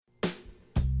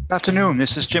Good afternoon.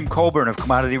 This is Jim Colburn of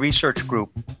Commodity Research Group.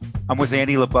 I'm with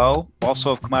Andy LeBeau,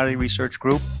 also of Commodity Research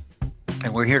Group,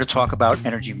 and we're here to talk about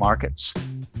energy markets.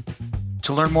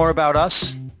 To learn more about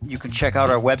us, you can check out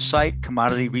our website,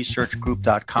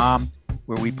 commodityresearchgroup.com,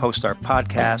 where we post our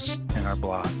podcasts and our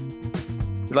blog.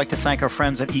 We'd like to thank our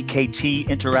friends at EKT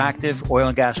Interactive Oil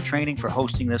and Gas Training for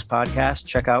hosting this podcast.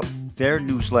 Check out their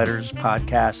newsletters,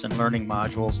 podcasts, and learning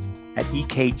modules at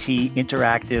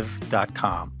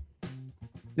ektinteractive.com.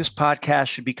 This podcast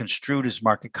should be construed as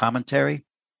market commentary,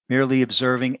 merely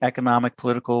observing economic,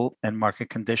 political, and market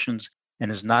conditions,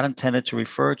 and is not intended to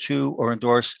refer to or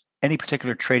endorse any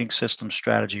particular trading system,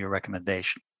 strategy, or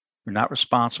recommendation. We're not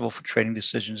responsible for trading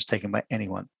decisions taken by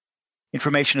anyone.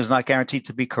 Information is not guaranteed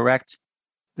to be correct.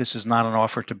 This is not an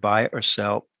offer to buy or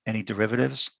sell any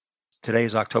derivatives. Today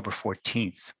is October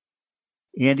 14th.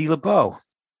 Andy LeBeau,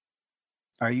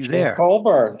 are you there?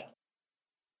 Colburn.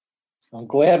 I'm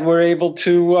glad we're able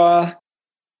to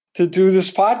do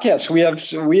this podcast.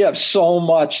 We have so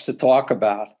much to talk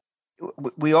about.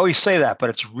 We always say that, but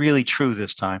it's really true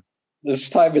this time. This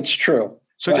time it's true.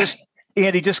 So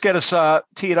Andy, just get us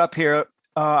tee it up here.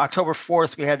 October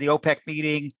 4th, we had the OPEC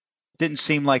meeting. Didn't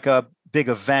seem like a big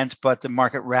event, but the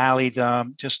market rallied.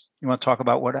 Just you want to talk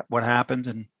about what happened?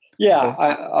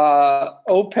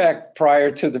 OPEC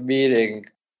prior to the meeting,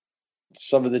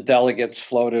 some of the delegates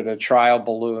floated a trial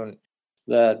balloon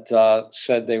that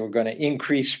said they were going to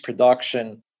increase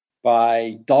production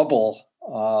by double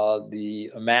the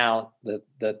amount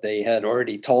that they had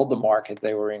already told the market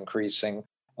they were increasing,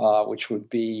 which would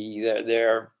be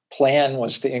their plan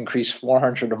was to increase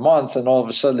 400 a month. And all of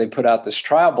a sudden they put out this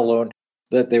trial balloon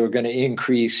that they were going to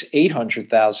increase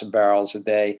 800,000 barrels a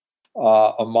day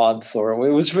a month, or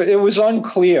it was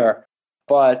unclear.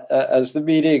 But as the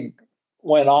meeting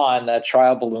went on, that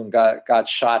trial balloon got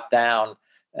shot down,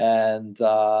 and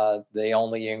they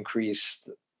only increased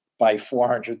by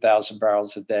 400,000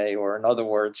 barrels a day, or in other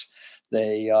words,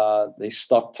 they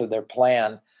stuck to their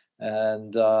plan,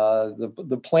 and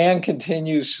the plan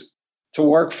continues to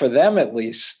work for them at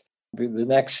least. The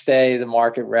next day, the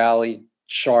market rallied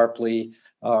sharply,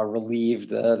 relieved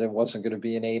that it wasn't going to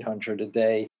be an 800 a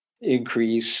day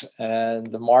increase, and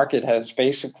the market has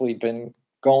basically been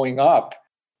going up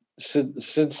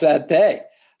since that day.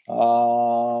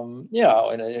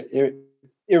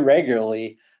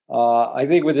 Irregularly. I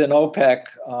think within OPEC,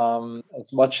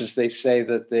 as much as they say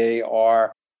that they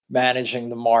are managing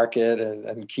the market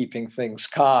and keeping things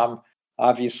calm,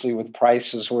 obviously with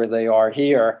prices where they are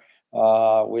here,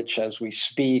 which as we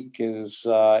speak is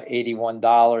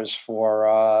 $81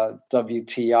 for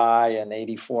WTI and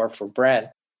 $84 for Brent.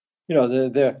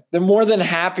 They're more than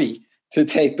happy to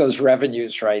take those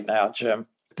revenues right now, Jim.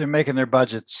 They're making their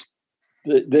budgets.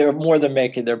 They're more than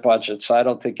making their budgets. I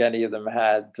don't think any of them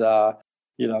had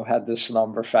this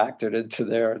number factored into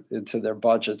their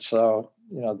budget. So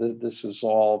this is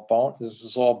all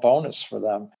bonus for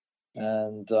them.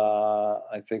 And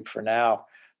I think for now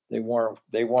they weren't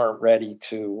ready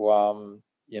to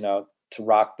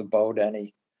rock the boat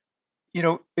any.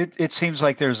 It seems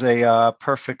like there's a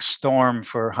perfect storm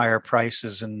for higher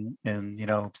prices, and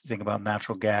think about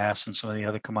natural gas and some of the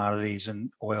other commodities and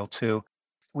oil too.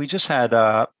 We just had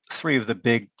 3 of the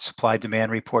big supply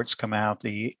demand reports come out: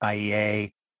 the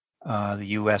IEA, the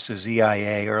US's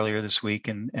EIA earlier this week,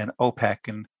 and OPEC.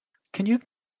 And can you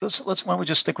why don't we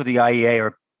just stick with the IEA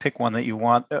or pick one that you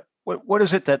want? What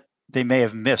is it that they may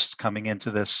have missed coming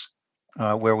into this?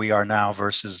 Where we are now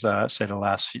versus, say, the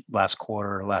last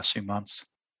quarter or last few months?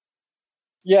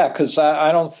 Yeah, because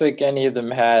I don't think any of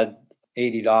them had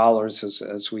 $80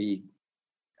 as we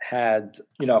had,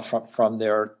 from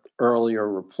their earlier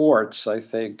reports. I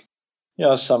think,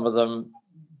 some of them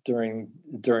during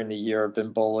the year have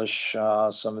been bullish.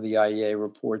 Some of the IEA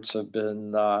reports have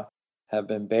been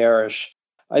bearish.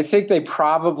 I think they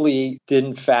probably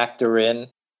didn't factor in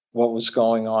what was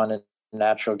going on in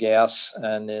natural gas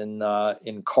and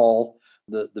in coal,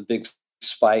 the big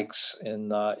spikes in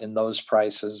those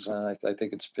prices, and I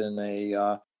think it's been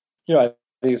a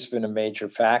major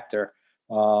factor,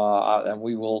 and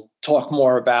we will talk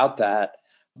more about that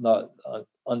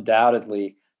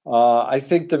undoubtedly. I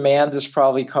think demand is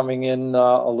probably coming in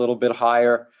a little bit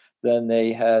higher than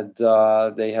they had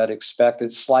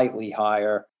expected, slightly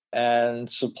higher. And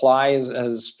supply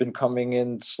has been coming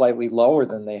in slightly lower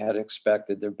than they had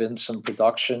expected. There have been some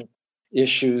production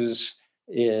issues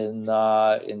in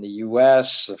the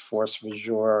U.S., a force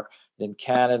majeure in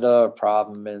Canada, a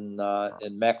problem in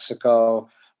Mexico.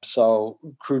 So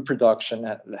crude production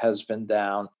has been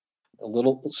down a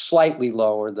little, slightly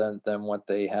lower than what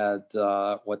they had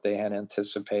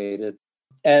anticipated.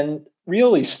 And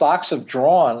really, stocks have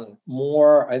drawn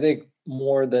more, I think,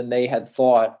 more than they had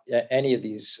thought. Any of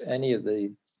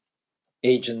the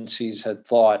agencies had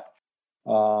thought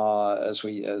as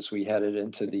we headed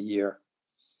into the year.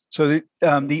 So the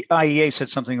IEA said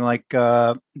something like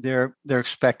they're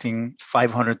expecting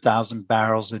 500,000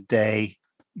 barrels a day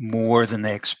more than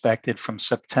they expected from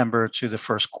September to the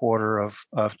first quarter of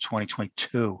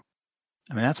 2022.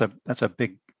 I mean, that's a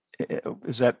big.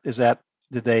 Is that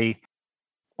did they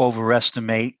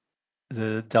overestimate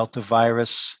the Delta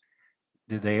virus?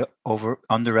 Did they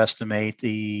underestimate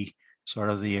the sort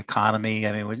of the economy?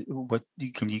 I mean, what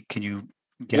can you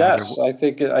gather? Yes, I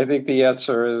think the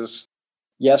answer is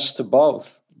yes to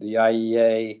both. The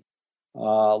IEA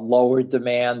lowered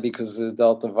demand because of the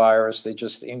Delta virus. They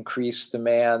just increased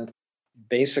demand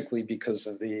basically because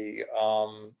of the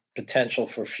potential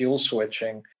for fuel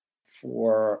switching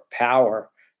for power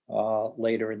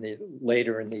later in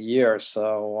the year.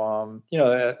 So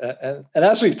and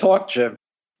as we've talked, Jim,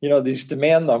 these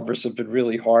demand numbers have been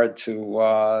really hard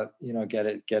to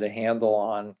get a handle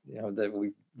on.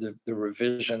 The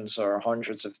revisions are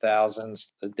hundreds of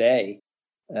thousands a day,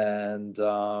 and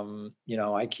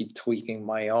I keep tweaking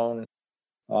my own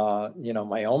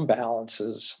my own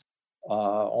balances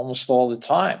almost all the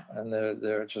time, and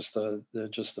they're just a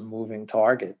moving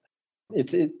target.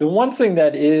 The one thing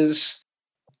that's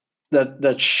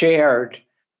shared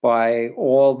by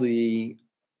all the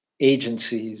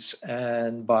agencies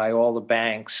and by all the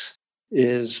banks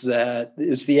is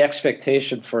the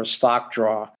expectation for a stock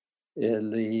draw in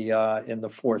the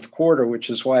fourth quarter, which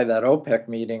is why that OPEC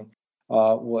meeting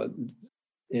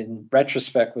in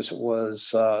retrospect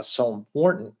was so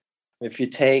important. If you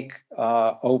take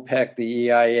OPEC, the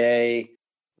EIA,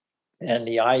 and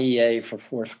the IEA for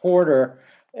fourth quarter,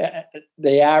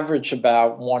 they average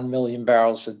about 1 million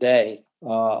barrels a day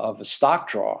of a stock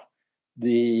draw.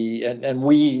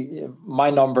 My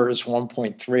number is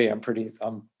 1.3.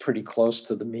 I'm pretty close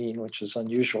to the mean, which is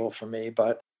unusual for me,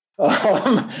 but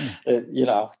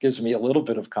it gives me a little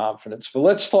bit of confidence. But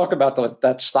let's talk about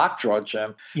that stock draw,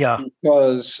 Jim. Yeah.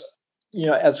 Because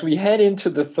as we head into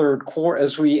the third quarter,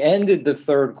 as we ended the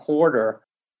third quarter,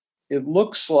 it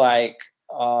looks like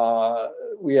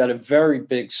we had a very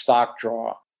big stock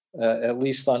draw, at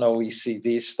least on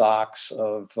OECD stocks,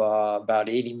 of about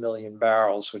 80 million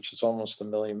barrels, which is almost a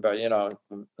million,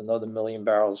 another million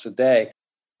barrels a day.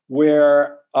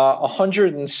 We're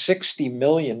 160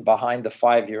 million behind the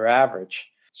 5-year average.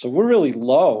 So we're really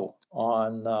low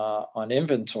on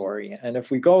inventory. And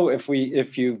if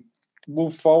you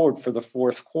move forward for the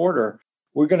fourth quarter,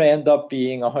 we're going to end up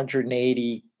being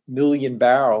 180 million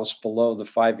barrels below the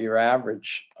 5-year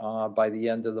average by the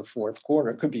end of the fourth quarter.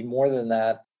 It could be more than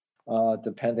that,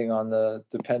 depending on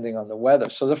the weather.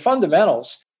 So the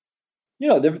fundamentals,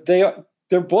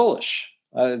 they're bullish.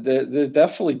 They're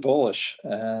definitely bullish,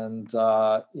 and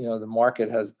the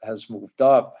market has moved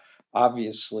up,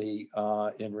 obviously,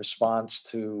 in response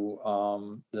to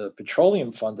the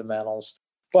petroleum fundamentals,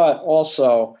 but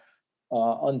also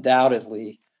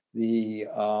undoubtedly the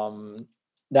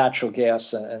natural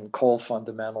gas and coal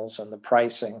fundamentals and the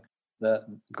pricing that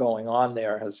going on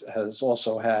there has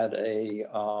also had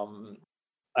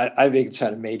I think it's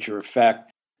had a major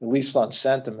effect, at least on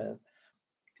sentiment.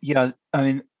 Yeah, I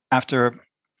mean, after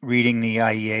reading the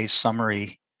IEA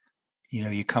summary,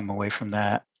 you come away from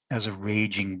that as a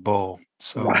raging bull.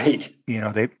 So, right.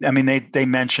 They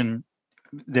mention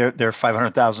their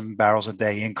 500,000 barrels a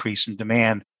day increase in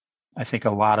demand. I think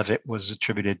a lot of it was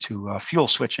attributed to fuel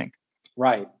switching.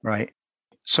 Right. Right.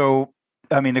 So,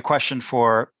 the question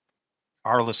for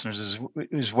our listeners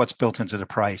is what's built into the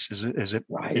price? Is it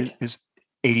right? Is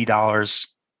 $80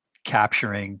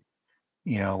 capturing,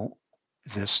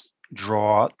 this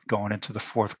draw going into the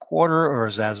fourth quarter, or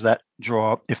is as that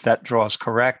draw, if that draw is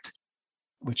correct,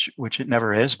 which it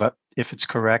never is, but if it's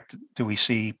correct, do we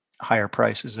see higher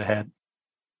prices ahead?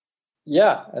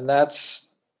 Yeah, and that's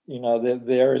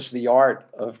there is the art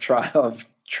of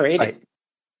trading, right.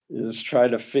 Is try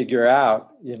to figure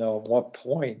out at what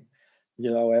point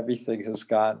everything has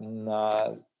gotten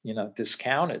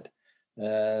discounted.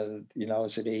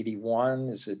 Is it 81?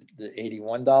 Is it the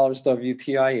 $81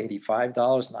 WTI,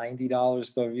 $85,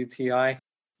 $90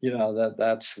 WTI?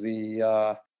 That's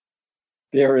the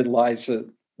therein lies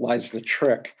the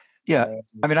trick. Yeah.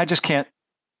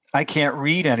 I can't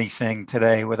read anything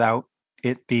today without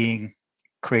it being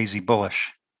crazy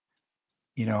bullish.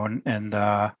 When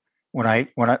I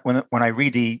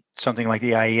read something like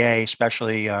the IEA,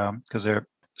 especially because they're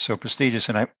so prestigious,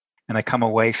 and I come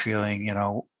away feeling,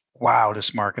 wow,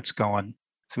 this market's going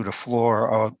through the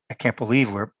floor. Oh, I can't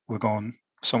believe we're going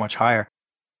so much higher.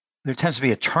 there tends to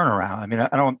be a turnaround. I mean,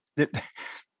 I don't.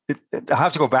 I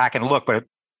have to go back and look, but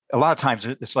a lot of times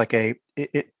it's like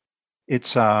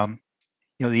it's the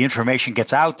information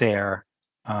gets out there,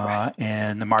 Right.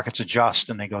 and the markets adjust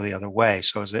and they go the other way.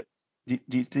 So is it? Do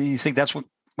you think that's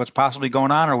what's possibly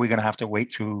going on, or are we going to have to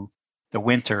wait through the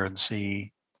winter and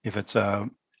see if it's a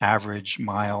average,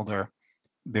 mild, or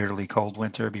bitterly cold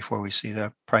winter before we see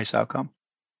the price outcome?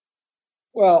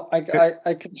 Well,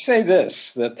 I can say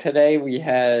this, that today we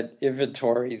had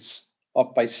inventories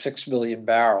up by 6 million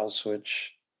barrels,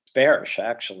 which is bearish,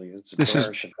 actually. It's a This is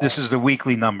bearish this event. is the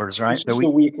weekly numbers, right? This is the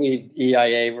weekly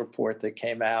EIA report that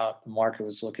came out. The market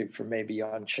was looking for maybe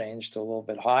unchanged to a little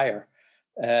bit higher.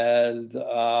 And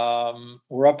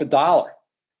we're up $1.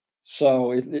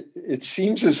 So it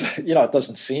seems as, it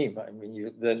doesn't seem. I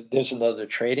mean, there's another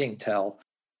trading tell,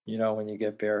 when you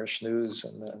get bearish news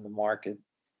and the market,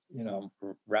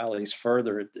 rallies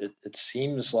further. It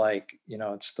seems like,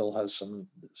 it still has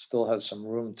some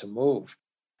room to move.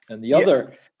 And the Yeah,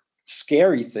 other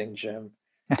scary thing, Jim,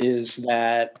 is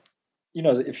that,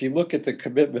 if you look at the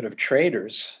commitment of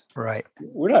traders, right,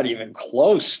 we're not even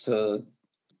close to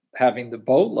having the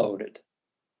boat loaded.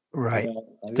 right. I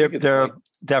They're think it's they're like,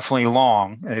 definitely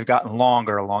long. They've gotten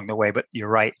longer along the way, but you're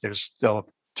right. There's still a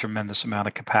tremendous amount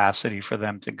of capacity for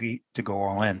them to go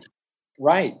all in.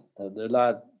 right.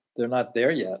 They're not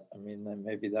there yet. I mean, then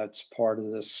maybe that's part of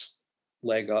this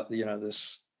leg up,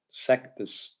 this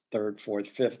third, fourth,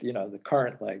 fifth, the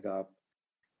current leg up.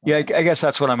 Yeah, I guess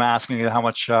that's what I'm asking. How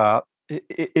much how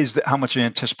much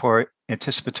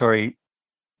anticipatory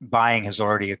buying has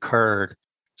already occurred,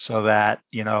 so that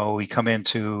we come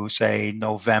into, say,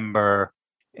 November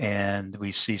and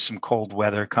we see some cold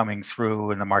weather coming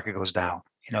through and the market goes down.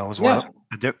 It was one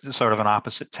Yeah, of sort of an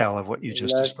opposite tell of what you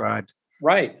just that described.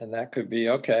 right, and that could be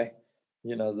okay.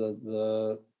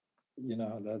 That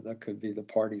could be the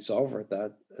party's over at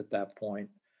that point.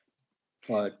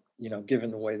 But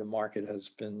given the way the market has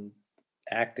been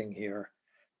acting here,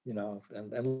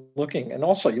 and looking, and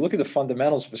also you look at the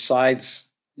fundamentals. Besides,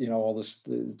 all this,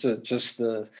 just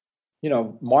the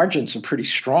margins are pretty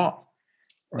strong.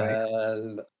 Right.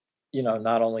 And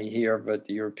not only here, but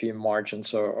the European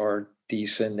margins are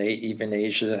decent. Even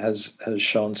Asia has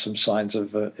shown some signs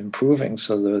of improving.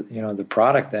 So the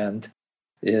product end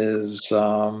is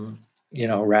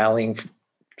rallying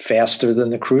faster than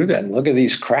the crude end. Look at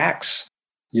these cracks.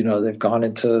 They've gone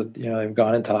into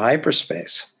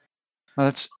hyperspace.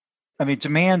 Well, I mean,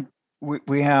 demand.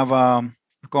 We have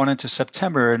going into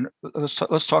September, and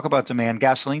let's talk about demand.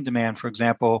 Gasoline demand, for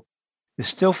example, is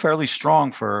still fairly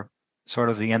strong for sort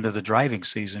of the end of the driving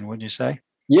season, wouldn't you say?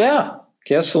 Yeah,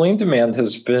 gasoline demand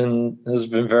has been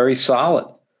very solid.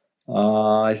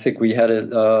 I think we had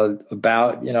it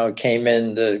about, it came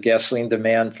in, the gasoline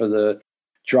demand for the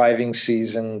driving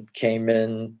season came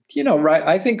in, right,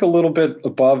 I think a little bit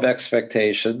above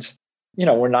expectations.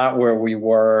 We're not where we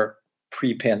were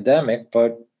pre-pandemic,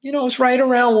 but it's right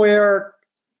around where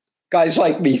guys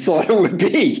like me thought it would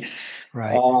be.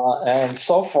 Right. And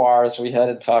so far, as we head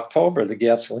into October, the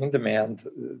gasoline demand,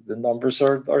 the numbers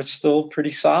are still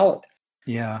pretty solid.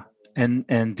 Yeah.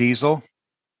 And diesel.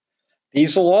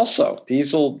 Diesel also.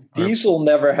 Diesel Or diesel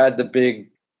never had the big,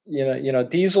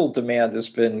 diesel demand has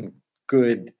been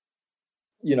good,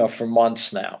 for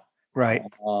months now. right.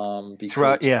 Throughout.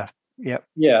 Because Yeah. Yep.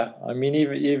 yeah, I mean,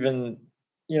 even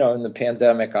in the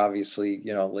pandemic, obviously,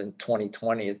 in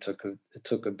 2020 it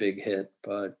took a big hit,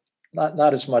 but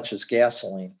not as much as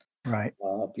gasoline, Right.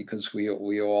 because we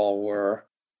all were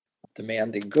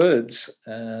demanding goods,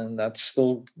 and that's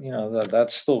still,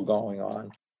 that's still going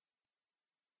on.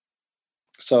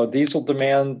 So diesel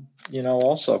demand,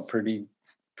 also pretty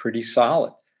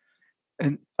solid.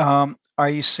 And are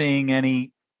you seeing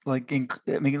any I mean,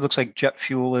 it looks like jet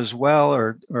fuel as well,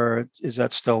 or is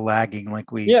that still lagging?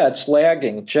 Like we. Yeah, it's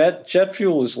lagging. Jet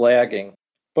fuel is lagging,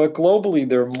 but globally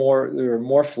there are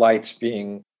more flights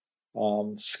being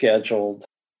scheduled.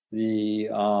 A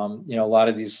lot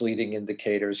of these leading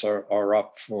indicators are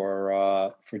up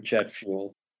for jet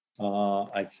fuel.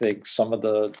 I think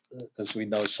as we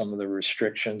know, some of the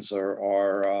restrictions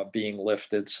are being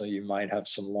lifted, so you might have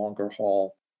some longer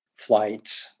haul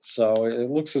flights. So it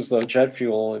looks as though jet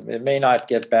fuel, it may not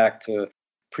get back to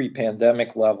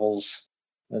pre-pandemic levels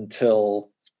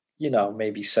until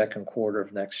maybe second quarter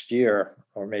of next year,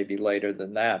 or maybe later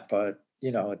than that. But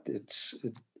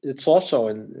it's also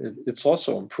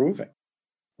improving,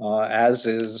 as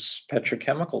is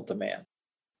petrochemical demand.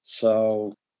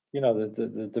 So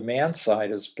the demand side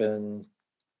has been,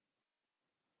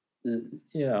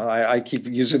 I keep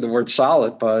using the word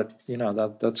solid, but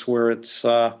that's where it's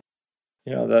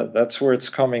that's where it's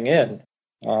coming in.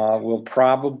 We'll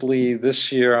probably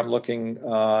this year, I'm looking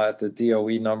at the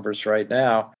DOE numbers right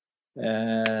now,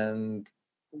 and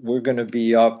we're going to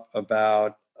be up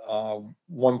about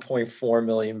 1.4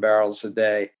 million barrels a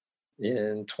day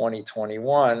in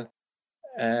 2021.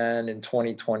 And in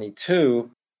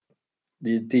 2022,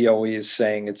 the DOE is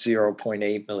saying it's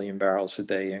 0.8 million barrels a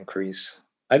day increase.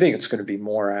 I think it's going to be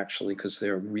more actually, because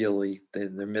they're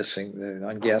missing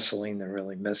on gasoline. They're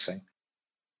really missing,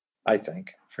 I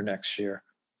think, for next year.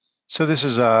 So this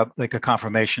is like a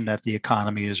confirmation that the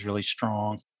economy is really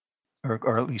strong,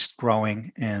 or at least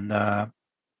growing. And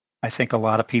I think a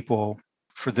lot of people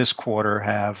for this quarter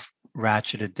have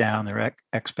ratcheted down their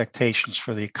expectations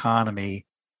for the economy,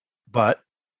 but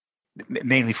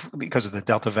mainly because of the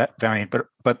Delta variant,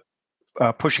 but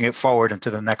pushing it forward into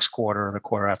the next quarter or the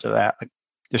quarter after that. Like,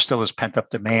 there still is pent up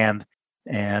demand,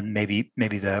 and maybe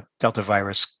the Delta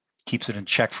virus keeps it in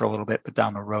check for a little bit, but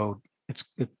down the road,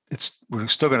 we're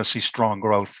still going to see strong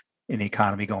growth in the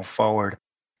economy going forward.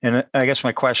 And I guess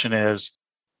my question is,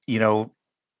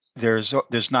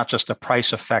 there's not just a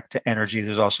price effect to energy,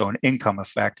 there's also an income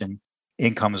effect, and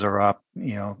incomes are up,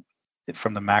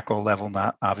 from the macro level,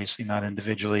 not obviously not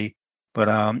individually, but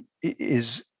are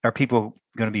people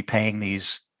going to be paying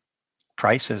these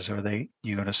prices? Or are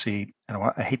you going to see?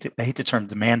 I hate the term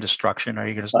demand destruction. Are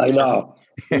you going to? I know.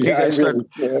 Yeah,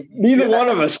 neither one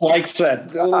of us likes that.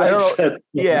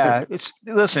 Yeah,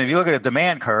 listen. If you look at a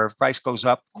demand curve, price goes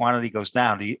up, quantity goes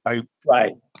down.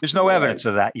 Right. There's no evidence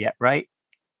of that yet, right?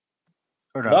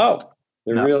 Or no?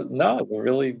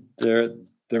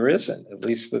 There isn't. At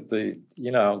least that the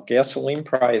gasoline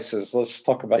prices. Let's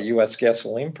talk about U.S.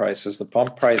 gasoline prices.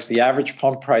 The average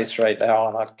pump price right now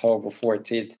on October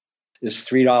 14th is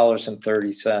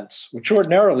 $3.30, which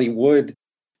ordinarily would,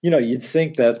 you'd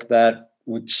think that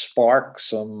would spark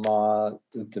some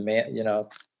demand,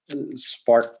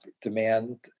 spark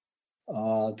demand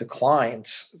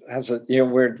declines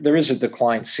where there is a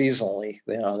decline seasonally.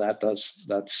 That's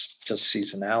just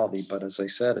seasonality. But as I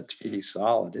said, it's pretty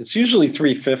solid. It's usually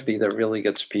 350 that really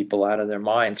gets people out of their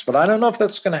minds. But I don't know if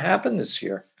that's going to happen this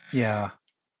year. Yeah,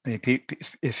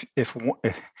 if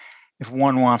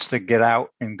one wants to get out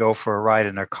and go for a ride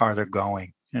in their car, they're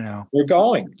going. They're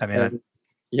going. I mean,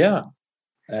 yeah.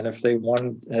 And if they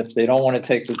don't want to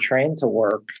take the train to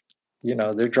work,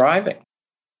 they're driving.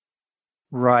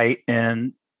 Right.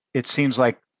 And it seems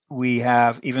like we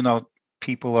have, even though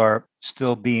people are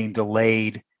still being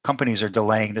delayed, companies are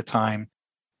delaying the time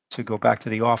to go back to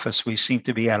the office, we seem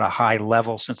to be at a high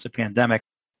level since the pandemic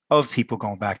of people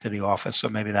going back to the office. So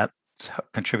maybe that's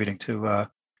contributing to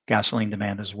gasoline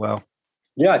demand as well.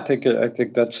 Yeah, I think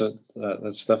that's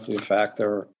definitely a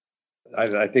factor.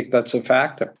 I think that's a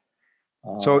factor.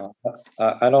 So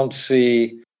I don't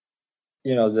see,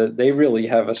 that they really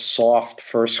have a soft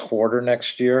first quarter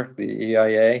next year, the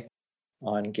EIA,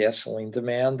 on gasoline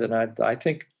demand, and I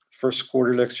think first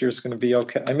quarter next year is going to be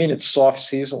okay. I mean, it's soft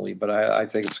seasonally, but I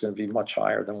think it's going to be much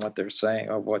higher than what they're saying.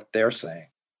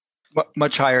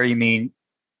 Much higher? You mean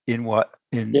in what?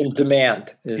 In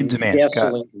demand. In demand.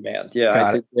 Gasoline demand.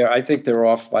 Yeah, I think they're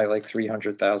off by like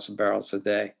 300,000 barrels a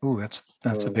day. Ooh, that's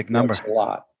a big number. That's a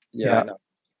lot. Yeah. I know.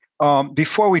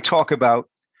 Before we talk about,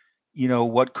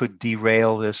 what could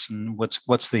derail this and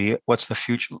what's the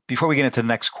future, before we get into the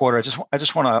next quarter, I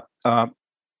just want to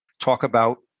talk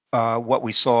about what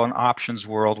we saw in options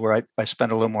world, where I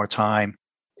spent a little more time,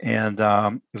 and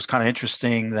it was kind of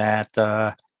interesting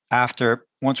that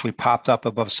once we popped up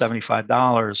above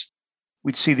 $75,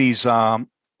 we'd see these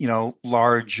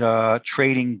large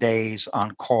trading days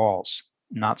on calls,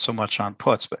 not so much on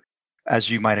puts, but as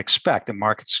you might expect, the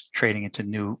market's trading into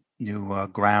new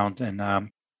ground. And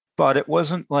but it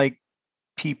wasn't like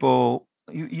people,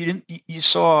 you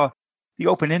saw the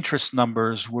open interest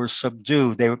numbers were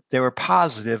subdued. They were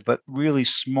positive, but really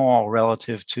small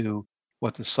relative to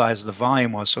what the size of the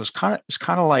volume was. So it's kind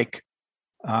of like,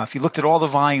 if you looked at all the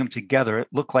volume together, it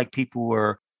looked like people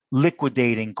were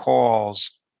liquidating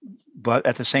calls, but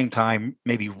at the same time,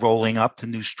 maybe rolling up to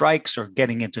new strikes or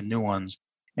getting into new ones.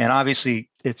 And obviously,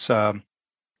 it's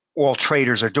all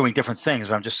traders are doing different things.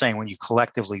 But I'm just saying, when you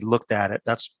collectively looked at it,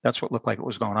 that's what looked like it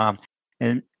was going on.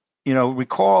 And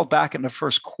recall back in the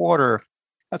first quarter,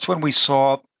 that's when we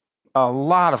saw a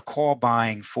lot of call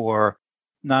buying for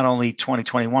not only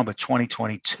 2021 but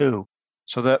 2022.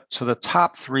 So the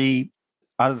top three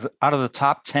out of the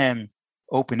top 10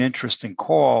 open interest in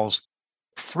calls,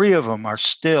 3 of them are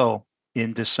still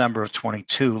in December of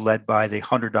 22, led by the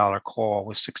 $100 call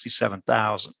with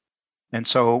 67,000. And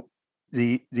so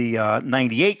the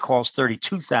 98 calls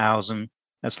 32,000.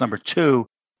 That's number 2.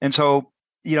 And so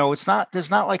there's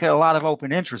not like a lot of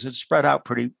open interest. It's spread out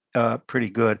pretty pretty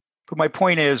good. But my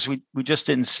point is, we just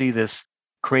didn't see this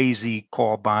crazy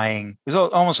call buying. It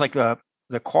was almost like the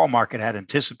call market had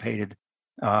anticipated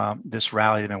this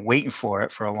rally. They've been waiting for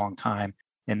it for a long time,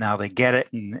 and now they get it,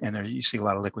 and you see a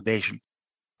lot of liquidation.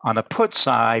 On the put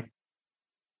side,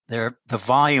 the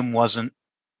volume wasn't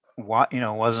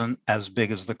as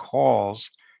big as the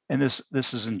calls, and this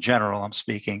is in general I'm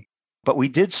speaking. But we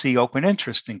did see open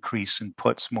interest increase in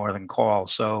puts more than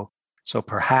calls. So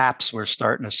perhaps we're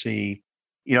starting to see,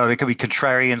 there could be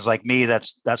contrarians like me.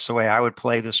 That's the way I would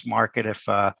play this market if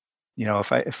I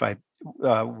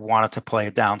wanted to play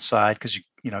a downside, because you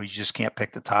just can't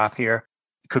pick the top here.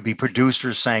 It could be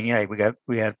producers saying, "Yeah,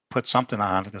 we had put something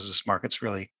on because this market's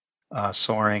really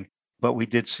soaring." But we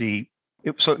did see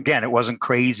it. So again, it wasn't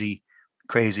crazy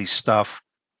stuff.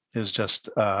 It was just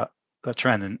a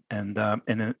trend, and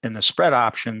in the spread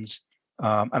options,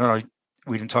 I don't know.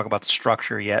 We didn't talk about the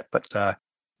structure yet, but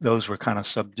those were kind of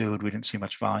subdued. We didn't see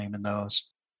much volume in those.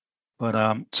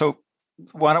 But so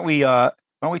why don't we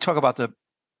talk about the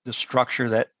structure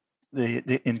that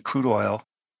in crude oil,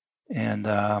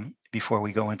 and before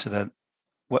we go into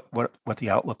what the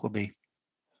outlook will be.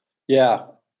 Yeah,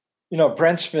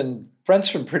 Brent's been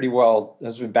pretty well,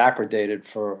 has been backwardated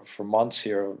for months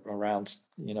here around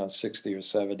 60 or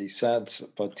 70 cents,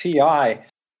 but TI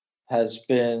has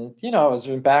been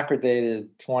backwardated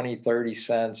 20, 30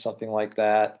 cents, something like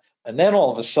that. And then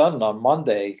all of a sudden on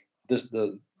Monday,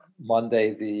 the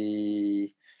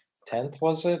 10th,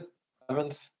 was it?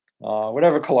 11th?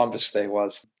 Whatever Columbus Day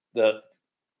was, the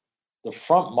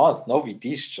front month, Novi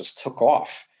Dis just took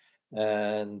off.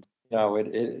 And,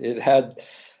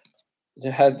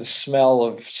 it had the smell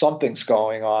of something's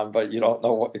going on, but you don't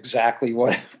know exactly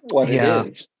what it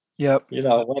is. Yep. It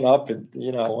went up and,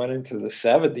 went into the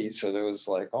 70s, and it was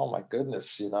like, oh my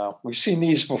goodness, we've seen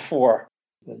these before.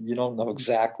 You don't know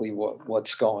exactly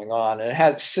what's going on. And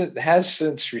it has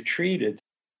since retreated,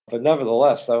 but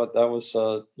nevertheless, that was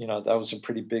a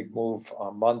pretty big move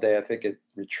on Monday. I think it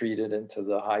retreated into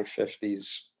the high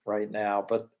 50s right now.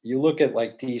 But you look at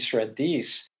like Dis Red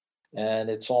Dis, and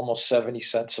it's almost 70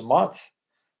 cents a month.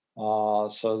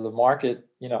 So the market,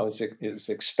 is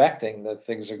expecting that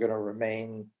things are going to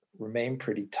remain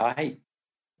pretty tight.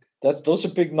 Those are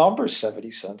big numbers,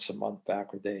 70 cents a month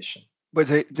backwardation.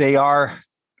 But they are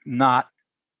not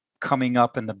coming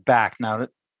up in the back. Now,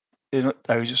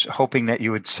 I was just hoping that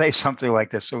you would say something like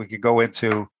this so we could go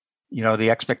into, the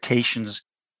expectations.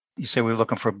 You say we're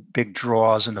looking for big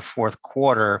draws in the fourth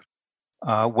quarter.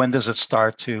 When does it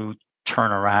start to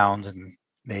turn around, and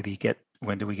maybe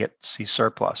when do we see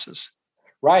surpluses?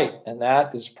 Right. And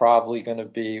that is probably going to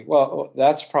be,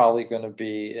 that's probably going to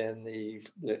be in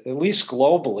at least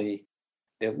globally,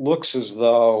 it looks as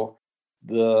though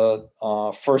the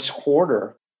first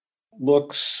quarter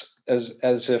looks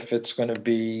as if it's going to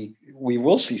be, we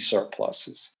will see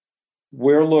surpluses.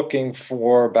 We're looking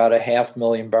for about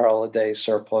 500,000 barrel a day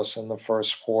surplus in the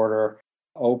first quarter.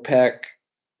 OPEC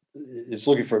is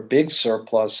looking for a big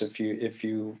surplus if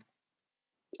you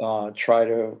try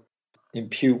to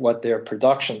impute what their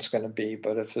production is going to be.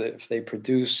 But if they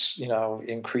produce,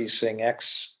 increasing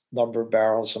X number of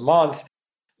barrels a month,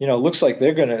 it looks like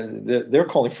they're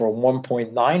calling for a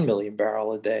 1.9 million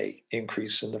barrel a day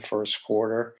increase in the first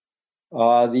quarter.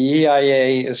 The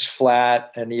EIA is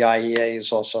flat, and the IEA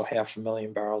is also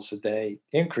 500,000 barrels a day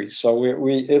increase. So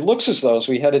it looks as though as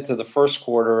we head into the first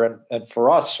quarter, and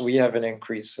for us, we have an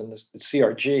increase in the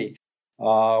CRG.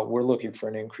 We're looking for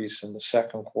an increase in the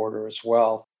second quarter as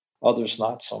well. Others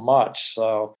not so much.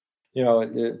 So,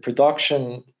 the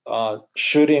production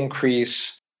should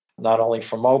increase not only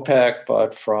from OPEC,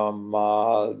 but from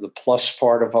the plus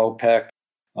part of OPEC,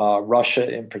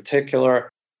 Russia in particular.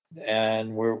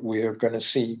 And we're going to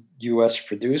see U.S.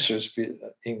 producers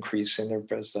increasing their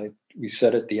business. We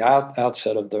said at the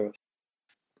outset of the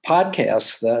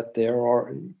podcast that they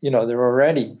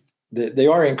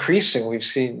are increasing. We've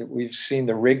seen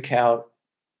the rig count,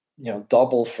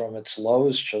 double from its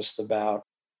lows just about.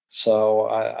 So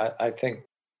I think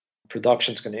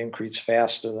production is going to increase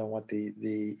faster than what the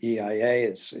EIA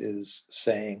is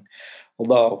saying.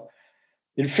 Although,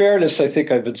 in fairness, I think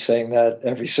I've been saying that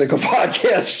every single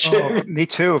podcast, Jim. Oh, me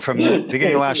too. From the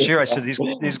beginning of last year, I said these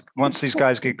once these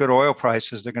guys get good oil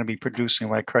prices, they're going to be producing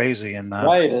like crazy. And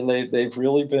right, and they've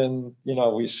really been.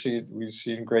 We've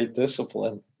seen great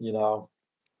discipline. Are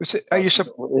you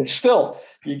it's still,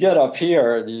 you get up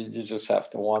here, you just have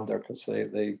to wonder, because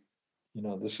they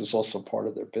this is also part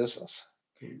of their business.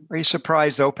 Are you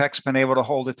surprised OPEC's been able to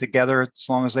hold it together as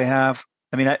long as they have?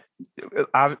 I mean,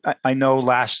 I know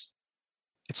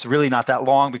it's really not that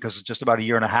long, because just about a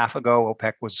year and a half ago,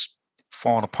 OPEC was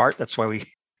falling apart. That's why we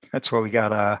That's where we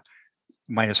got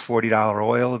minus $40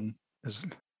 oil, and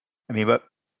but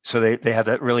so they had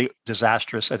that really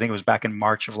disastrous. I think it was back in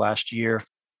March of last year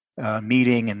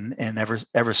meeting, and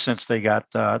ever since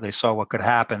they saw what could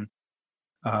happen.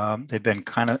 They've been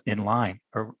kind of in line,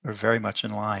 or very much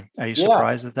in line. Are you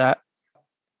surprised at that?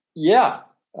 Yeah,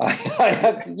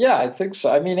 yeah, I think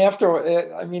so. I mean,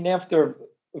 after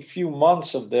a few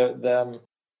months of them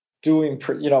doing,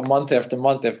 month after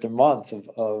month after month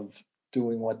of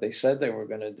doing what they said they were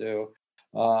going to do,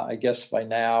 I guess by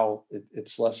now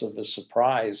it's less of a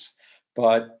surprise.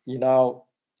 But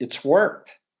it's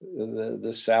worked.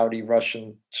 The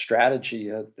Saudi-Russian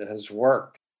strategy has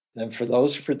worked. And for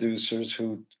those producers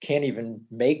who can't even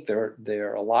make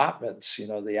their allotments,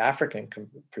 the African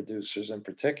producers in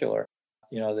particular,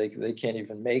 they can't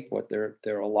even make what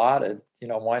they're allotted.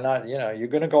 Why not? You're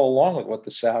going to go along with what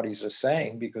the Saudis are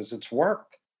saying because it's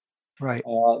worked. Right.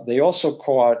 They also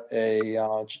caught they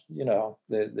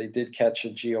did catch a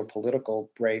geopolitical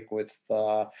break with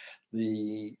the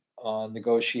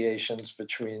negotiations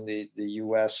between the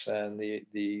U.S. and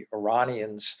the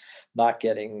Iranians not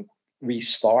getting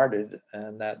restarted,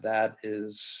 and that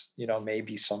is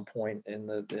maybe some point in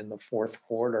the fourth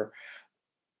quarter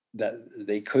that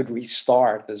they could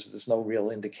restart. There's no real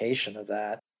indication of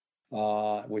that,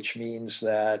 which means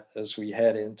that as we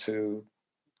head into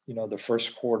the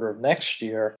first quarter of next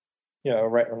year,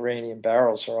 Iranian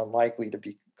barrels are unlikely to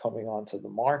be coming onto the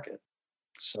market.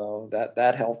 So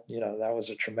that helped. That was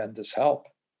a tremendous help.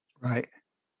 Right.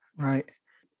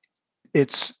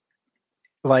 It's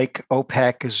like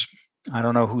OPEC is. I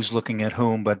don't know who's looking at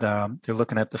whom, but they're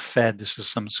looking at the Fed. This is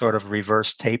some sort of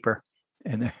reverse taper,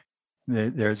 and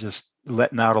they're just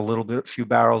letting out a few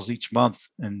barrels each month,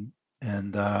 and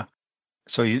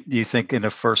so you think in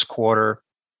the first quarter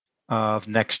of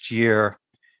next year,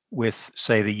 with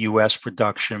say the U.S.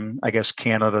 production, I guess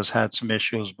Canada's had some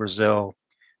issues, Brazil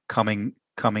coming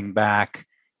back,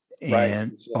 and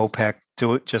right.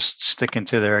 OPEC just sticking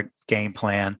to their game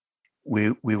plan.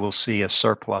 We will see a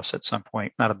surplus at some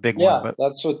point, not a big one, but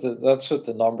that's what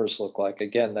the numbers look like.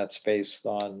 Again, that's based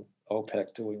on OPEC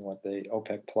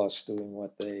Plus doing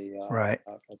what they right.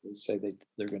 What they say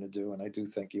they're going to do, and I do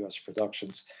think U.S.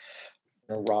 production's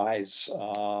going to rise.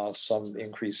 Some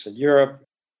increase in Europe,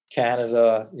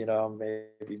 Canada,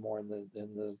 maybe more in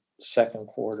the second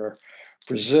quarter.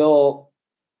 Brazil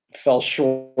fell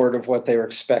short of what they were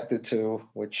expected to,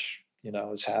 which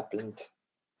has happened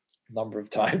number of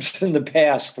times in the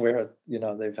past where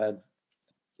they've had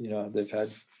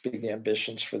big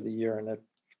ambitions for the year and it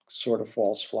sort of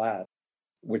falls flat,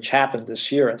 which happened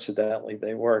this year. Incidentally,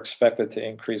 they were expected to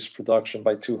increase production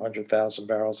by 200,000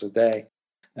 barrels a day,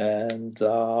 and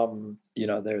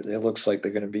it looks like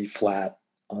they're going to be flat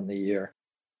on the year.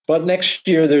 But next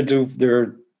year they're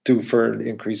due for an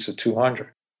increase of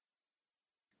 200.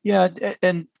 Yeah,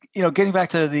 and getting back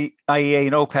to the IEA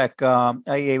and OPEC,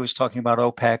 IEA was talking about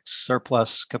OPEC's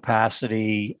surplus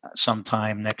capacity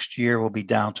sometime next year will be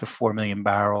down to 4 million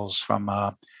barrels from,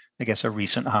 I guess, a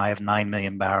recent high of 9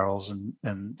 million barrels,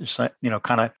 and there's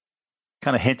kind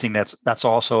of hinting that's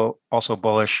also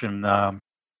bullish. And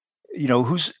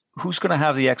who's going to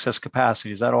have the excess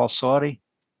capacity? Is that all Saudi?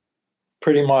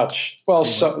 Pretty much. Well,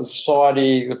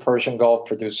 Saudi, the Persian Gulf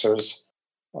producers,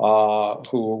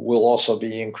 who will also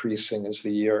be increasing as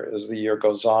the year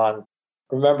goes on.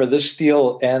 Remember, this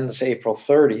deal ends April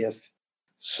 30th,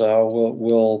 so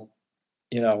we'll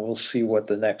see what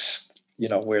the next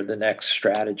where the next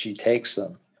strategy takes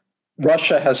them.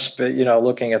 Russia has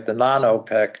looking at the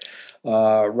non-OPEC,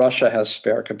 Russia has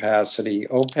spare capacity.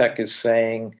 OPEC is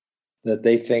saying that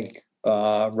they think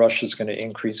Russia is going to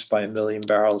increase by 1 million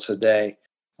barrels a day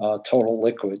total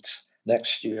liquids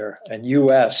next year, and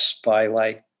U.S. by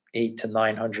like 800,000 to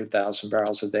 900,000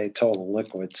 barrels a day total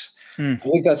liquids. I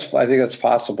think that's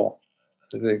possible.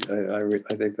 I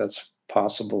think that's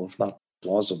possible, if not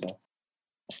plausible.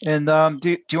 And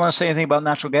do you want to say anything about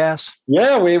natural gas?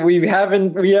 Yeah, we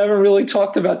haven't really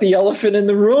talked about the elephant in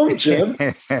the room, Jim.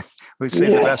 We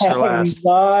say the best for last.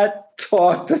 Not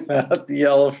talked about the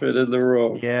elephant in the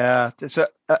room. Yeah, so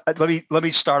let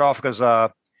me start off because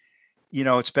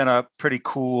it's been a pretty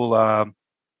cool.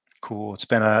 It's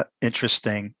been a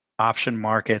interesting option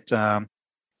market. I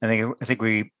think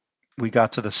we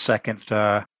got to the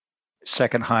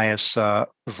second highest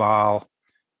vol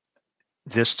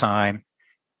this time.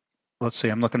 Let's see.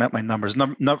 I'm looking at my numbers.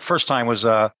 First time was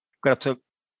got up to,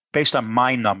 based on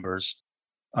my numbers,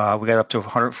 we got up to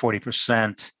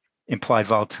 140% implied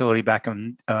volatility back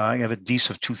in. I have a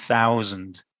DEIS of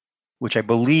 2000, which I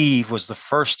believe was the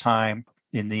first time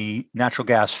in the natural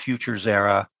gas futures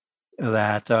era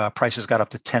that prices got up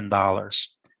to $10.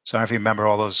 So I don't know if you remember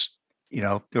all those.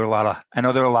 There were I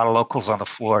know there were a lot of locals on the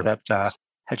floor that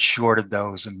had shorted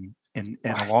those and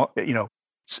a lot,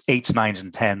 eights, nines,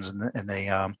 and tens, and they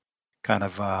kind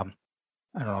of I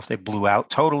don't know if they blew out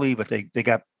totally, but they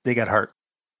got hurt.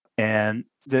 And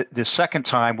the second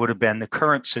time would have been the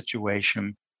current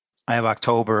situation. I have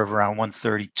October of around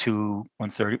 132,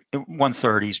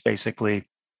 130s basically,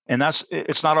 and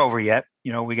it's not over yet.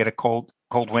 We get a cold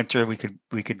winter. We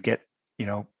could get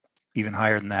even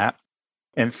higher than that.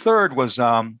 And third was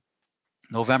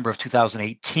November of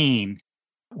 2018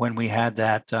 when we had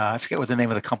that. I forget what the name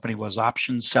of the company was,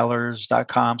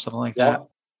 optionsellers.com, something like that.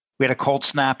 We had a cold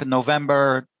snap in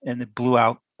November, and it blew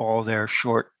out all their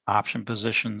short option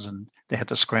positions, and they had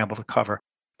to scramble to cover.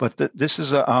 But this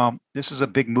is a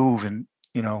big move in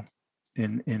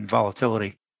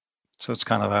volatility. So it's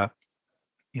kind of I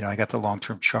got the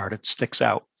long-term chart. It sticks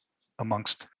out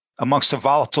amongst a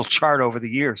volatile chart over the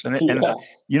years. And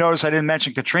you notice I didn't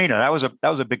mention Katrina. That was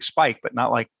a big spike, but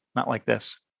not like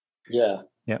this. Yeah.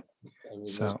 Yeah.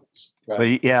 So, right.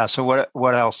 But yeah. So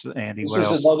what else, Andy?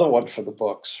 This is another one for the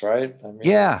books, right? I mean,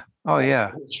 yeah. Oh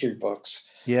yeah. History books.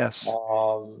 Yes.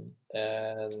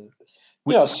 And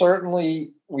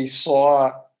certainly we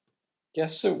saw.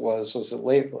 Guess it was it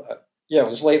late? Yeah, it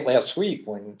was late last week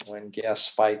when gas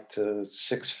spiked to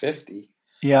 $6.50.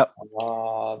 Yeah.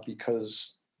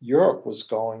 Because Europe was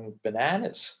going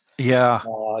bananas. Yeah.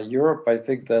 Europe, I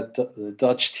think that the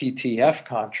Dutch TTF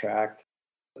contract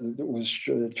was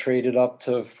traded up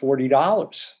to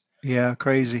 $40. Yeah,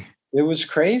 crazy. It was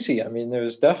crazy. I mean, there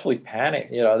was definitely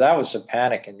panic. That was a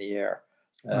panic in the air,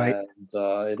 right?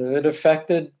 And it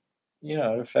affected,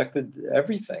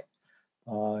 everything,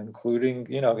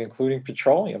 including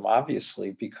petroleum,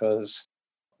 obviously, because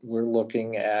we're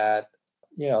looking at,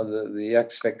 the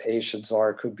expectations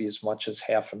are it could be as much as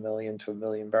 500,000 to 1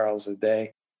 million barrels a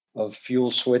day of fuel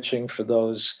switching for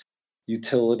those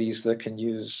utilities that can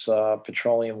use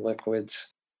petroleum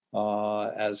liquids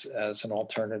as an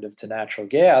alternative to natural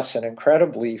gas. And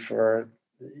incredibly,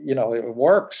 it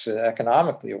works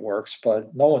economically, it works,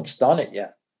 but no one's done it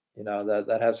yet.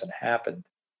 That hasn't happened.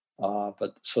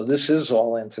 But so this is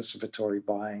all anticipatory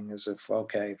buying, as if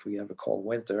we have a cold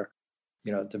winter,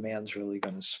 demand's really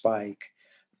going to spike.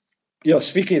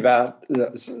 Speaking about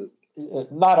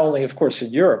not only, of course,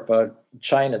 in Europe, but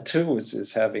China too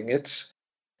is having its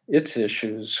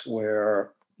issues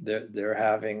where they're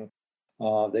having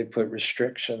they put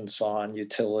restrictions on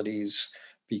utilities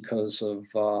because of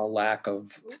lack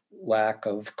of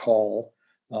coal.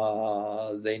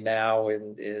 They now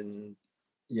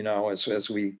as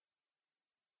we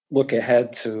look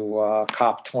ahead to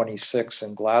COP26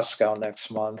 in Glasgow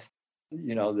next month,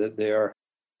 that they're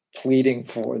pleading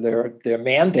for, they're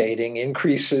mandating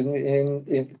increase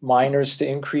in miners to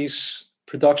increase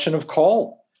production of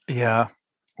coal. Yeah.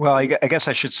 Well, I guess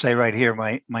I should say right here,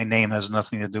 my name has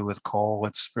nothing to do with coal.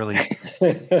 It's really,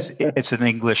 it's an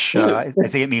English, I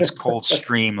think it means cold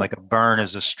stream, like a burn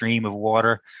is a stream of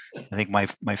water. I think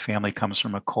my family comes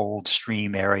from a cold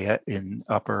stream area in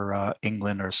upper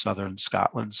England or southern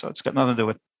Scotland. So it's got nothing to do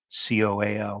with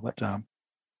COAL, but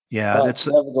yeah, that's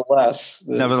nevertheless,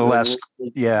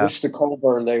 yeah. Wish the coal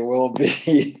burn they will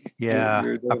be. Yeah,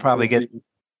 I'll probably get,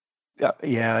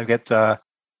 I get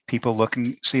people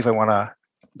looking, see if I want to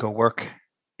go work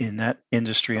in that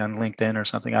industry on LinkedIn or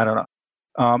something. I don't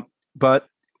know. But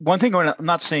one thing I'm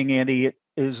not seeing, Andy,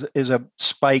 is a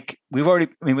spike. We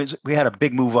had a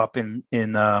big move up in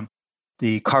the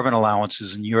carbon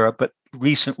allowances in Europe, but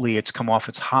recently it's come off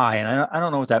its high, and I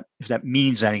don't know if that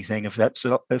means anything. If that's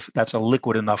a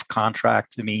liquid enough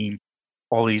contract to mean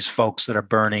all these folks that are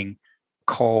burning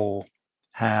coal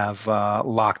have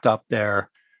locked up their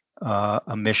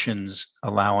emissions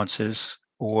allowances,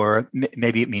 or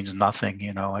maybe it means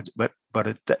nothing, but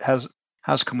it has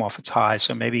come off its high.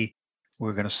 So maybe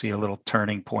we're going to see a little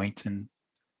turning point, and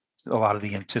a lot of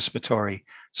the anticipatory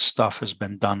stuff has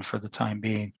been done for the time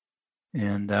being.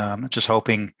 And just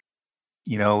hoping,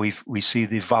 we see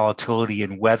the volatility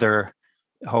in weather.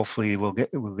 Hopefully we'll get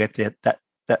that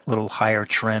little higher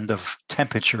trend of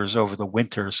temperatures over the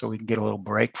winter, so we can get a little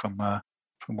break from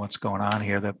what's going on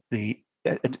here. Do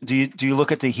you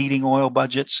look at the heating oil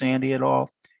budget, Sandy, at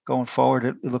all going forward?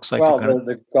 It looks like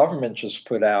the government just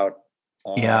put out.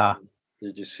 Yeah.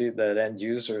 Did you see that end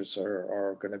users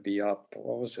are going to be up?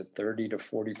 What was it, 30 to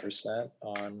 40%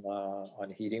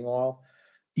 on heating oil?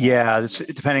 Yeah, it's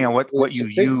depending on what you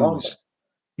use. Number.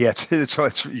 Yeah,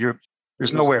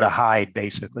 there's nowhere to hide,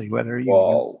 basically. Whether I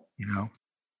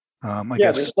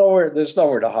guess there's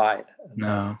nowhere to hide.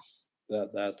 No.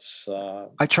 That's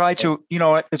I try to,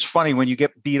 it's funny when you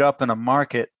get beat up in a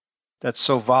market, that's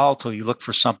so volatile. You look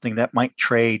for something that might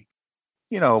trade,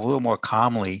 a little more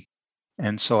calmly.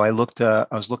 And so I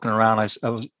was looking around. I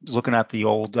was looking at the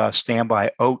old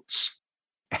standby oats,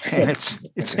 and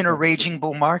it's in a raging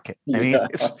bull market. I mean, Yeah.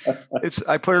 it's.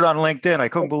 I put it on LinkedIn. I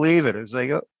couldn't believe it. It's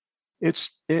like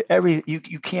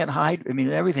you can't hide. I mean,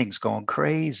 everything's going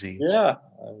crazy. Yeah,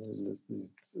 I mean,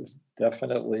 it's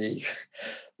definitely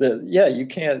you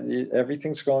can't.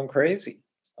 Everything's going crazy.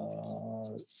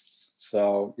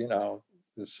 So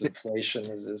this inflation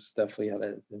is definitely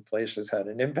inflation has had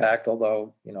an impact.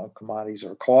 Although commodities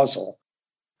are causal,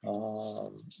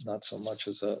 not so much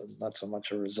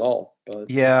a result. But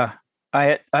Yeah,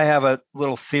 I have a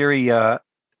little theory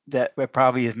that I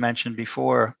probably have mentioned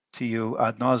before to you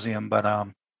ad nauseum, but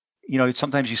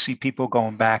sometimes you see people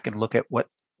going back and look at what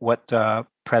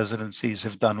presidencies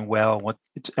have done well, what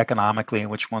it's economically,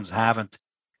 and which ones haven't.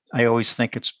 I always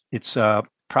think it's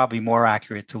probably more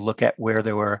accurate to look at where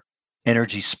there were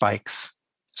energy spikes.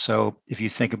 So if you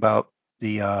think about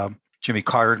the Jimmy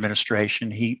Carter administration,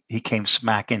 he came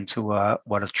smack into a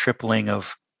tripling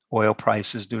of oil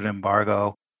prices due to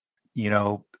embargo.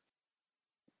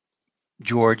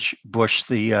 George Bush,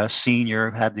 the senior,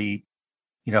 had the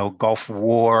Gulf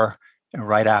War, and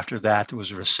right after that there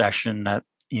was a recession that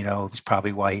was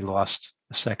probably why he lost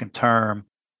the second term.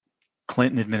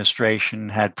 Clinton administration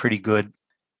had pretty good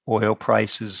oil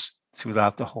prices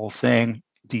throughout the whole thing,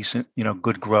 decent,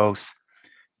 good growth,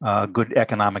 good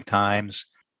economic times.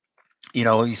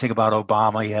 You think about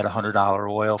Obama, he had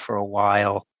 $100 oil for a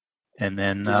while, and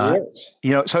then so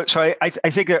I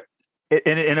think that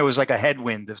and it was like a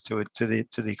headwind to the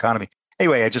economy.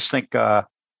 Anyway, I just think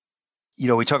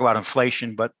we talk about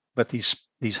inflation, but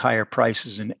these higher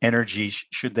prices in energy,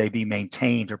 should they be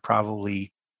maintained, are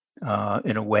probably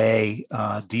in a way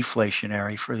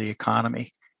deflationary for the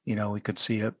economy. We could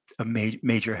see a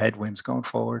major headwinds going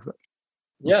forward. But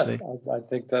we'll see. I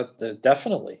think that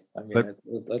definitely. I mean, But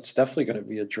that's definitely going to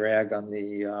be a drag on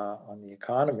the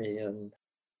economy. And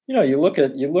you look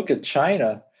at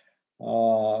China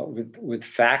with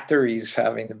factories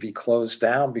having to be closed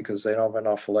down because they don't have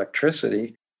enough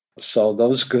electricity. So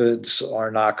those goods are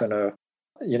not going to,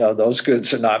 those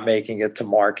goods are not making it to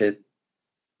market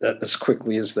as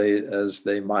quickly as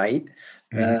they might.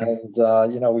 And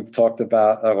we've talked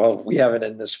about, well, we haven't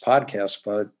in this podcast,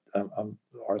 but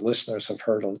our listeners have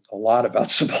heard a lot about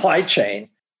supply chain.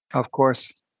 Of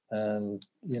course. And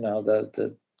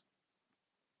that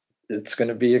it's going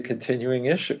to be a continuing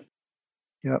issue.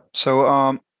 Yeah.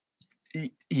 So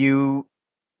you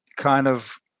kind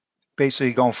of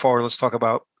basically going forward, let's talk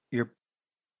about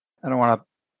I don't want to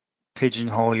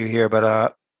pigeonhole you here,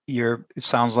 but it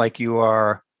sounds like you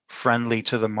are friendly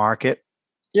to the market.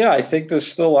 Yeah, I think there's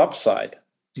still upside.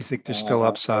 You think there's still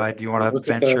upside? Do you want to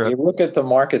venture? You look at the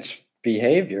market's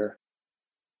behavior,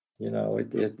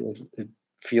 it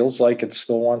feels like it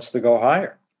still wants to go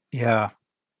higher. Yeah.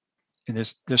 And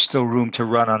there's still room to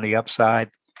run on the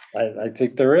upside. I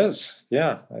think there is.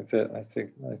 Yeah, I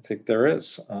think there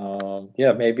is.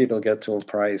 Maybe it'll get to a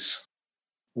price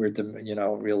where it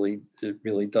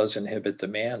really does inhibit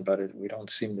demand, but we don't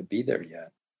seem to be there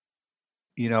yet.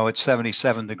 It's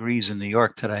 77 degrees in New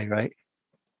York today, right?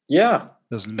 Yeah.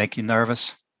 Doesn't make you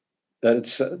nervous?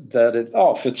 If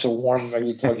it's a warm, are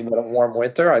you talking about a warm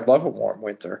winter? I'd love a warm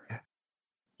winter.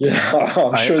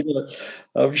 I'm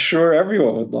sure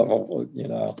everyone would love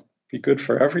it. Be good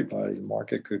for everybody. The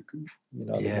market could, the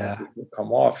market could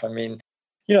come off. I mean,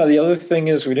 the other thing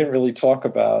is we didn't really talk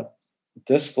about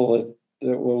distillate.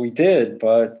 Well, we did,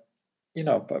 but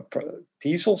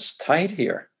diesel's tight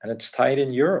here, and it's tight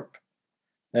in Europe.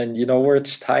 And where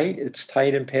it's tight? It's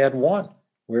tight in PADD 1,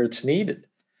 where it's needed.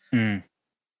 Mm.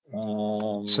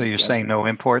 So you're saying no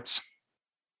imports?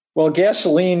 Well,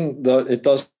 gasoline, it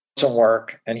doesn't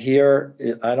work, and here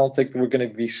I don't think we're going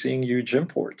to be seeing huge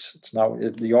imports. It's not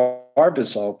the ARB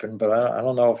is open, but I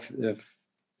don't know if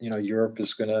Europe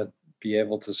is going to be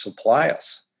able to supply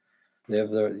us. They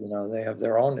have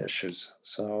their own issues,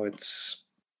 so it's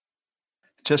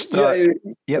just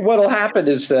what'll happen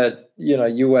is that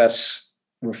U.S.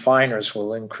 refiners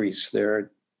will increase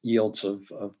their yields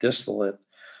of distillate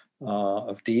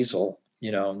of diesel,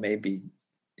 maybe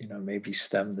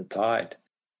stem the tide.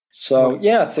 So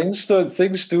things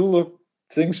do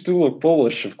look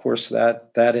bullish. Of course,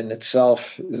 that in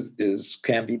itself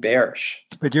can be bearish.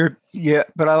 But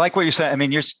but I like what you're saying. I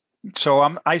mean,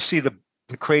 I see the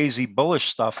crazy bullish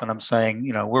stuff, and I'm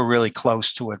saying, we're really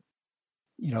close to it,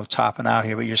 topping out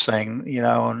here. But you're saying,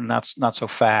 not so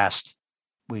fast.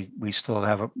 We still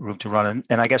have a room to run.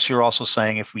 And I guess you're also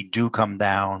saying if we do come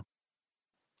down,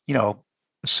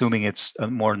 assuming it's a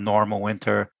more normal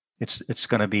winter, it's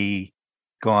going to be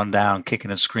going down,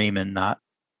 kicking and screaming, not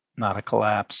a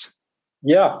collapse.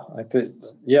 Yeah, I think,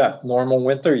 yeah, normal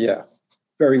winter, yeah.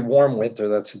 Very warm winter,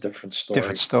 that's a different story.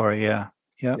 Different story, yeah.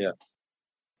 Yeah.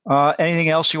 Anything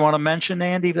else you want to mention,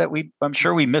 Andy, that I'm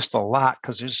sure we missed a lot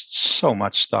because there's so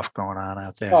much stuff going on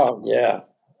out there. Oh, yeah.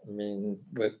 I mean,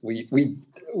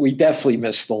 we definitely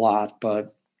missed a lot,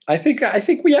 but I think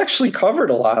we actually covered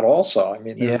a lot also. I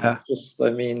mean,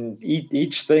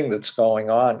 each thing that's going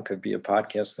on could be a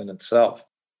podcast in itself.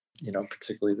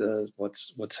 Particularly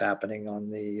what's happening on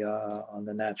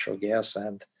the natural gas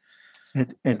end.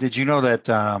 And did you know that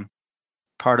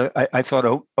part of I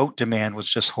thought oat demand was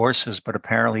just horses, but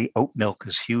apparently oat milk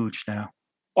is huge now.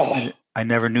 Oh, I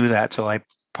never knew that till I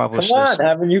published come on, this.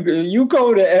 haven't you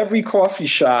go to every coffee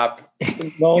shop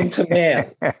known to man?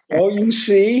 Don't you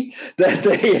see that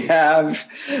they have,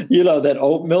 that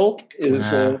oat milk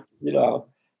is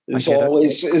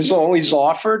always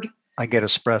offered? I get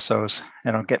espressos.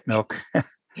 I don't get milk.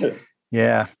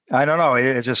 Yeah, I don't know.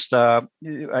 It just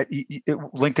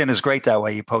LinkedIn is great that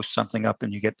way. You post something up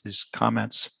and you get these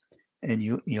comments, and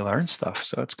you learn stuff.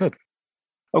 So it's good.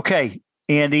 Okay,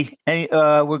 Andy,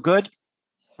 we're good.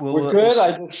 We're good.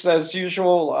 I just, as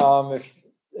usual, if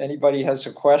anybody has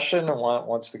a question and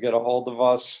wants to get a hold of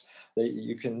us,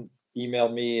 you can email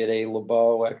me at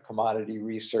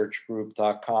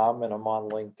alebo@commodityresearchgroup.com, and I'm on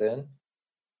LinkedIn.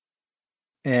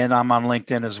 And I'm on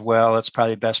LinkedIn as well. That's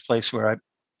probably the best place where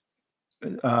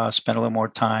I spend a little more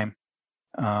time.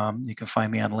 You can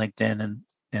find me on LinkedIn,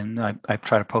 and I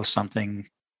try to post something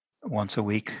once a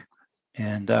week.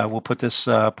 And we'll put this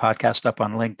podcast up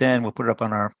on LinkedIn. We'll put it up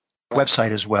on our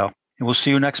website as well. And we'll see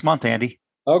you next month, Andy.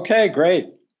 Okay, great.